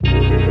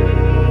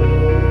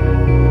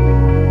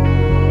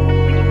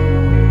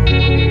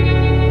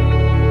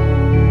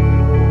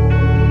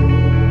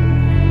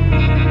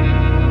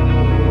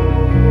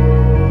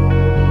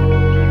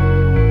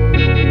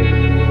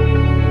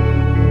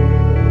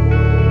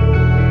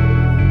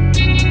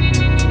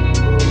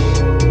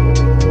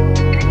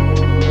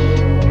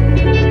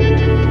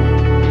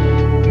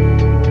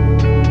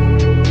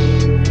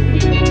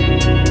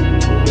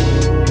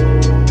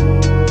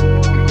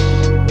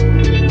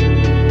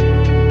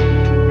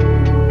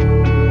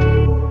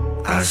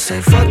say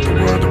fuck the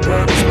world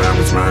is mine,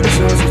 what's mine is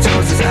yours, what's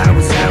yours is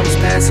ours. Hours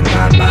passing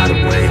by the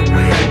way,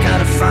 I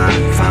gotta find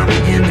me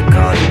in the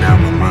garden, now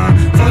my mind.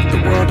 Fuck the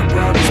world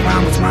is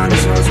mine, what's mine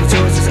is yours, what's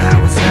yours is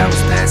ours.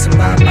 Hours passing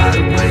by the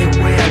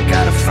way, I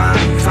gotta find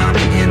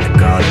me in the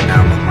garden,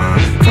 now my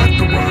mind. Fuck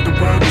the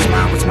world is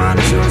mine, what's mine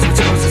is yours, what's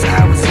yours is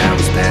ours.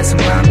 Hours passing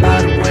by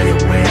the way,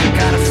 I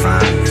gotta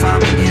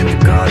find me in the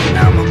garden,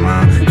 now my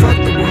mind. Fuck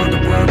the world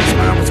is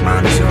mine, what's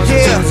mine is yours,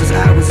 what's yours is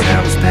ours.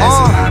 Hours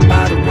passing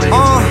by the way, I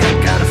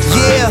gotta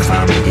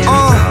find me in the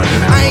garden,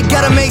 now I ain't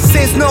gotta make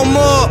sense no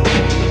more.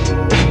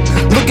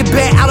 Looking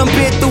back, I done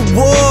been through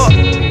war.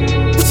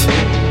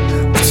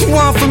 What you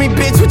want from me,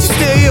 bitch? What you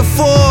still here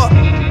for?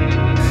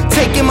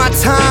 Taking my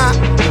time,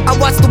 I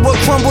watch the world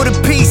crumble to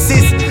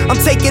pieces. I'm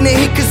taking a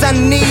hit cause I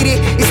need it.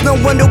 It's no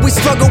wonder we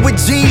struggle with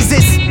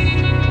Jesus.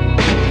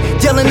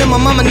 Yelling at my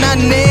mama, not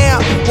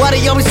now. Why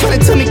they always trying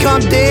to tell me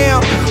calm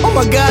down? Oh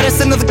my God, that's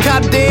another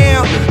cop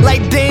down.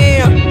 Like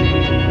damn.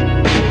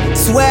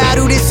 Swear I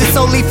do this shit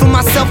solely for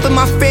myself and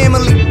my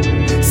family.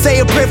 Say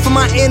a prayer for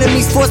my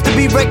enemies, forced to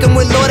be reckoned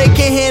with. Lord, they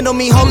can't handle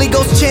me, Holy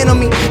Ghost channel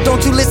me.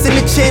 Don't you listen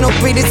to channel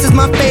 3, this is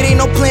my fate, ain't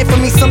no plan for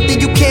me. Something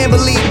you can't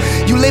believe,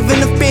 you live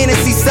in a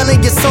fantasy.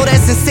 Selling your soul,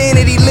 that's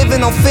insanity.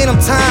 Living on phantom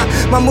time,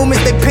 my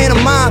movements they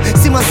pantomime.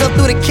 See myself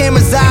through the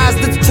camera's eyes,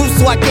 that's the truth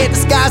so I can't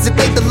disguise it.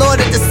 Thank the Lord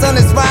that the sun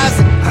is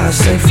rising. I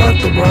say fuck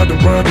the world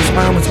is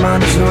mine, what's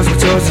mine is yours,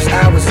 what's yours is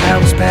ours.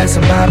 Hours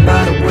passing by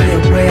the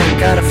way, I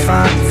gotta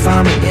find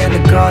me in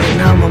the garden,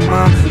 now my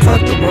mind. Fuck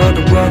the world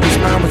is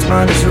mine, what's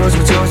mine is yours,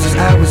 what's yours is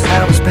ours.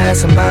 Hours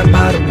passing by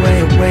the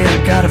way,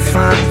 I gotta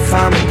find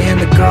me in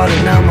the garden,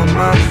 now my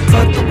mind.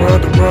 Fuck the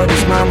world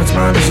is mine, what's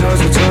mine is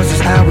yours, what's yours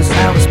is ours.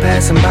 Hours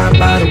passing by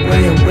the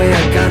way,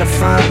 I gotta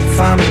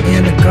find me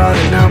in the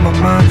garden, now my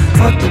mind.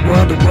 Fuck the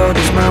world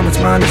is mine, what's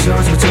mine is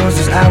yours, what's yours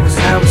is ours.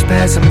 Hours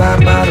passing by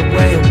the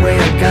way,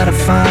 I gotta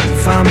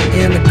find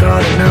me in the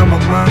garden, now my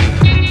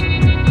mind.